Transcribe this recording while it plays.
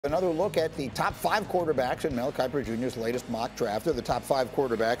Another look at the top 5 quarterbacks in Mel Kiper Jr.'s latest mock draft. They're the top 5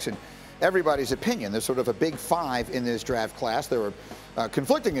 quarterbacks in everybody's opinion. There's sort of a big 5 in this draft class. There are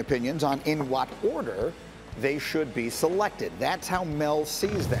conflicting opinions on in what order they should be selected. That's how Mel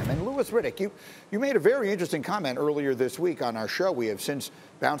sees them. And Louis Riddick, you made a very interesting comment earlier this week on our show. We have since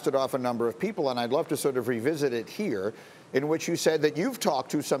bounced it off a number of people, and I'd love to sort of revisit it here, in which you said that you've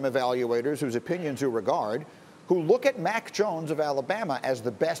talked to some evaluators whose opinions you regard, who look at Mac Jones of Alabama as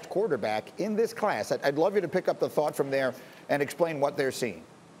the best quarterback in this class. I'd love you to pick up the thought from there and explain what they're seeing.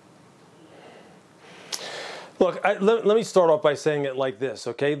 Look, let me start off by saying it like this,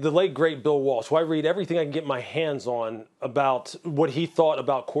 okay? The late, great Bill Walsh, who I read everything I can get my hands on about what he thought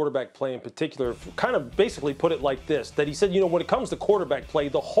about quarterback play in particular, kind of basically put it like this, that he said, you know, when it comes to quarterback play,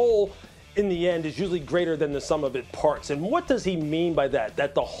 the whole in the end is usually greater than the sum of its parts. And what does he mean by that?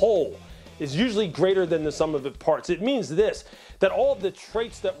 That the whole is usually greater than the sum of its parts. It means this, that all of the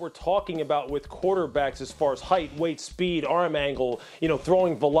traits that we're talking about with quarterbacks as far as height, weight, speed, arm angle, you know,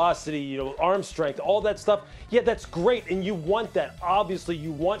 throwing velocity, you know, arm strength, all that stuff, yeah, that's great, and you want that. Obviously,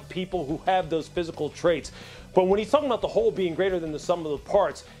 you want people who have those physical traits. But when he's talking about the whole being greater than the sum of the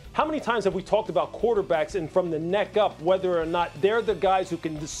parts, how many times have we talked about quarterbacks and from the neck up, whether or not they're the guys who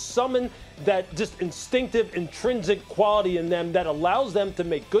can just summon that just instinctive, intrinsic quality in them that allows them to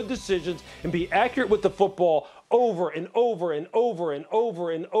make good decisions and be accurate with the football over and over and over and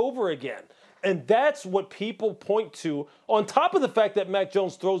over and over again. And that's what people point to, on top of the fact that Mac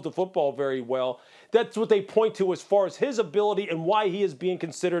Jones throws the football very well. That's what they point to as far as his ability and why he is being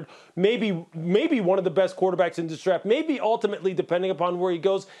considered maybe one of the best quarterbacks in this draft, maybe ultimately, depending upon where he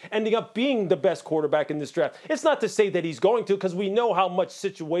goes, ending up being the best quarterback in this draft. It's not to say that he's going to, because we know how much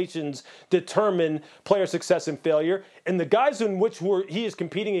situations determine player success and failure. And the guys in which he is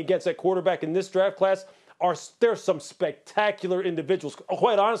competing against at quarterback in this draft class, there's some spectacular individuals.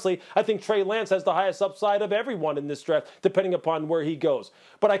 Quite honestly, I think Trey Lance has the highest upside of everyone in this draft, depending upon where he goes.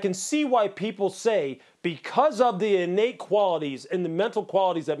 But I can see why people say, because of the innate qualities and the mental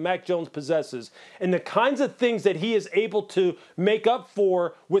qualities that Mac Jones possesses, and the kinds of things that he is able to make up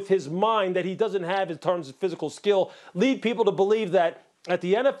for with his mind that he doesn't have in terms of physical skill, lead people to believe that at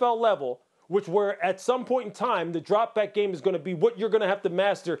the NFL level, which where at some point in time, the drop-back game is going to be what you're going to have to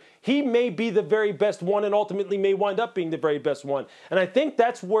master, he may be the very best one and ultimately may wind up being the very best one. And I think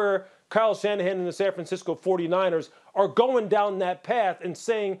that's where Kyle Shanahan and the San Francisco 49ers are going down that path and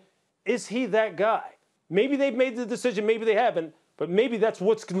saying, is he that guy? Maybe they've made the decision, maybe they haven't, but maybe that's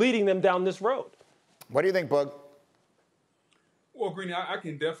what's leading them down this road. What do you think, Bug? Well, Greeny, I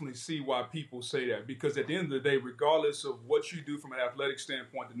can definitely see why people say that, because at the end of the day, regardless of what you do from an athletic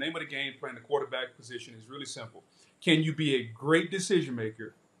standpoint, the name of the game playing the quarterback position is really simple. Can you be a great decision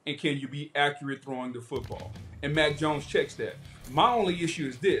maker, and can you be accurate throwing the football? And Mac Jones checks that. My only issue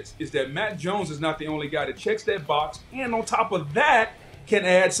is this, is that Mac Jones is not the only guy that checks that box, and on top of that, can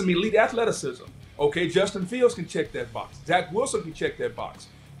add some elite athleticism. Okay, Justin Fields can check that box. Zach Wilson can check that box.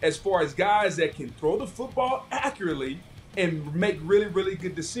 As far as guys that can throw the football accurately and make really, really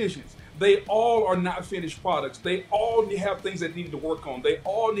good decisions. They all are not finished products. They all have things that need to work on. They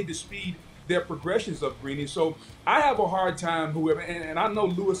all need to speed their progressions up, Greeny. So I have a hard time, whoever, and I know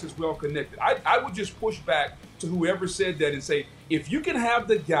Lewis is well connected. I would just push back to whoever said that and say, if you can have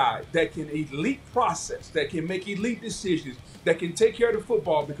the guy that can elite process, that can make elite decisions, that can take care of the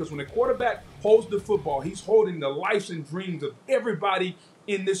football, because when a quarterback holds the football, he's holding the lives and dreams of everybody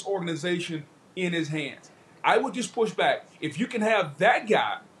in this organization in his hands. I would just push back. If you can have that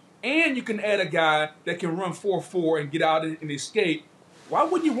guy and you can add a guy that can run 4.4 and get out and escape, why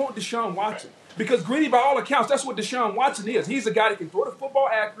wouldn't you want Deshaun Watson? Because Greeny, by all accounts, that's what Deshaun Watson is. He's a guy that can throw the football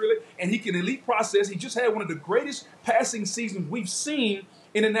accurately and he can elite process. He just had one of the greatest passing seasons we've seen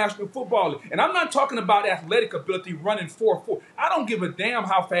in the National Football League. And I'm not talking about athletic ability running 4.4. I don't give a damn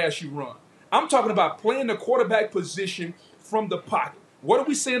how fast you run. I'm talking about playing the quarterback position from the pocket. What are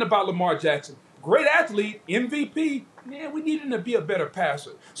we saying about Lamar Jackson? Great athlete, MVP, man, we need him to be a better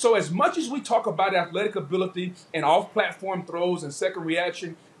passer. So as much as we talk about athletic ability and off-platform throws and second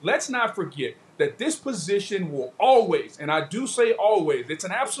reaction, let's not forget that this position will always, and I do say always, it's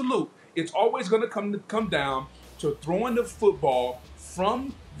an absolute, it's always going to come down to throwing the football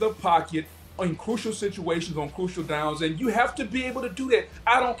from the pocket in crucial situations on crucial downs, and you have to be able to do that.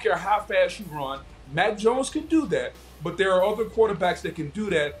 I don't care how fast you run. Mac Jones can do that, but there are other quarterbacks that can do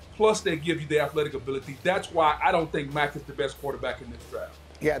that, plus they give you the athletic ability. That's why I don't think Mac is the best quarterback in this draft.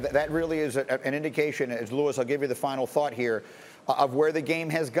 Yeah, that really is an indication. As Louis, I'll give you the final thought here. of where the game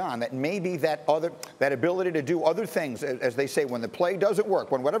has gone, that maybe that ability to do other things, as they say, when the play doesn't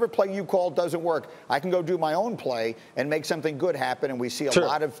work, when whatever play you call doesn't work, I can go do my own play and make something good happen. And we see a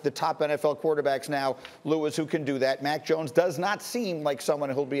lot of the top NFL quarterbacks now, Lewis, who can do that. Mac Jones does not seem like someone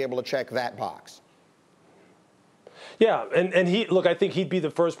who'll be able to check that box. Yeah, and I think he'd be the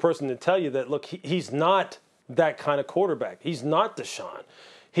first person to tell you that, look, he's not that kind of quarterback. He's not Deshaun.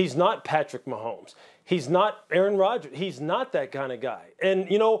 He's not Patrick Mahomes. He's not Aaron Rodgers. He's not that kind of guy. And,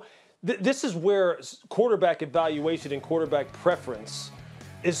 you know, this is where quarterback evaluation and quarterback preference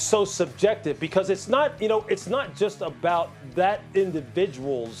is so subjective, because it's not, you know, it's not just about that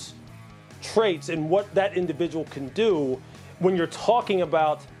individual's traits and what that individual can do when you're talking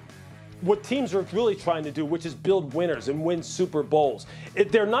about what teams are really trying to do, which is build winners and win Super Bowls.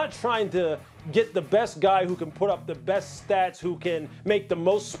 They're not trying to get the best guy who can put up the best stats, who can make the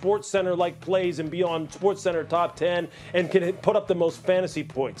most SportsCenter-like plays and be on SportsCenter top 10 and can put up the most fantasy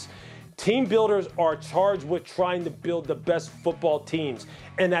points. Team builders are charged with trying to build the best football teams.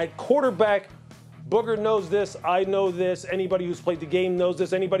 And at quarterback, Booger knows this, I know this, anybody who's played the game knows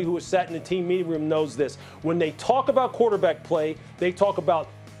this, anybody who has sat in the team meeting room knows this. When they talk about quarterback play, they talk about,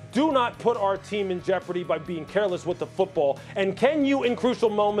 do not put our team in jeopardy by being careless with the football. And can you, in crucial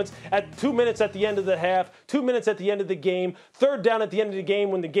moments, at 2 minutes at the end of the half, 2 minutes at the end of the game, third down at the end of the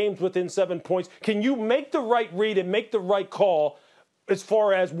game when the game's within 7 points, can you make the right read and make the right call as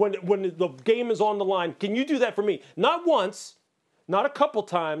far as when the game is on the line? Can you do that for me? Not once, not a couple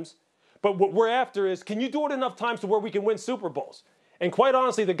times, but what we're after is, can you do it enough times to where we can win Super Bowls? And quite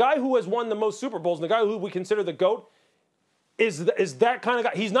honestly, the guy who has won the most Super Bowls and the guy who we consider the GOAT is that kind of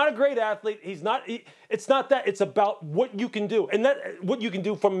guy. He's not a great athlete. It's not that. It's about what you can do, and what you can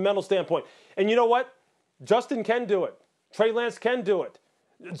do from a mental standpoint. And you know what? Justin can do it. Trey Lance can do it.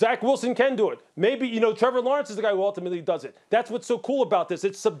 Zach Wilson can do it. Maybe, you know, Trevor Lawrence is the guy who ultimately does it. That's what's so cool about this.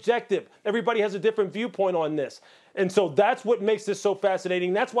 It's subjective. Everybody has a different viewpoint on this. And so that's what makes this so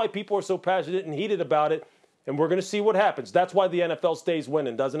fascinating. That's why people are so passionate and heated about it. And we're going to see what happens. That's why the NFL stays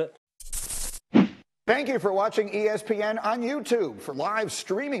winning, doesn't it? Thank you for watching ESPN on YouTube. For live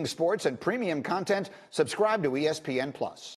streaming sports and premium content, subscribe to ESPN+.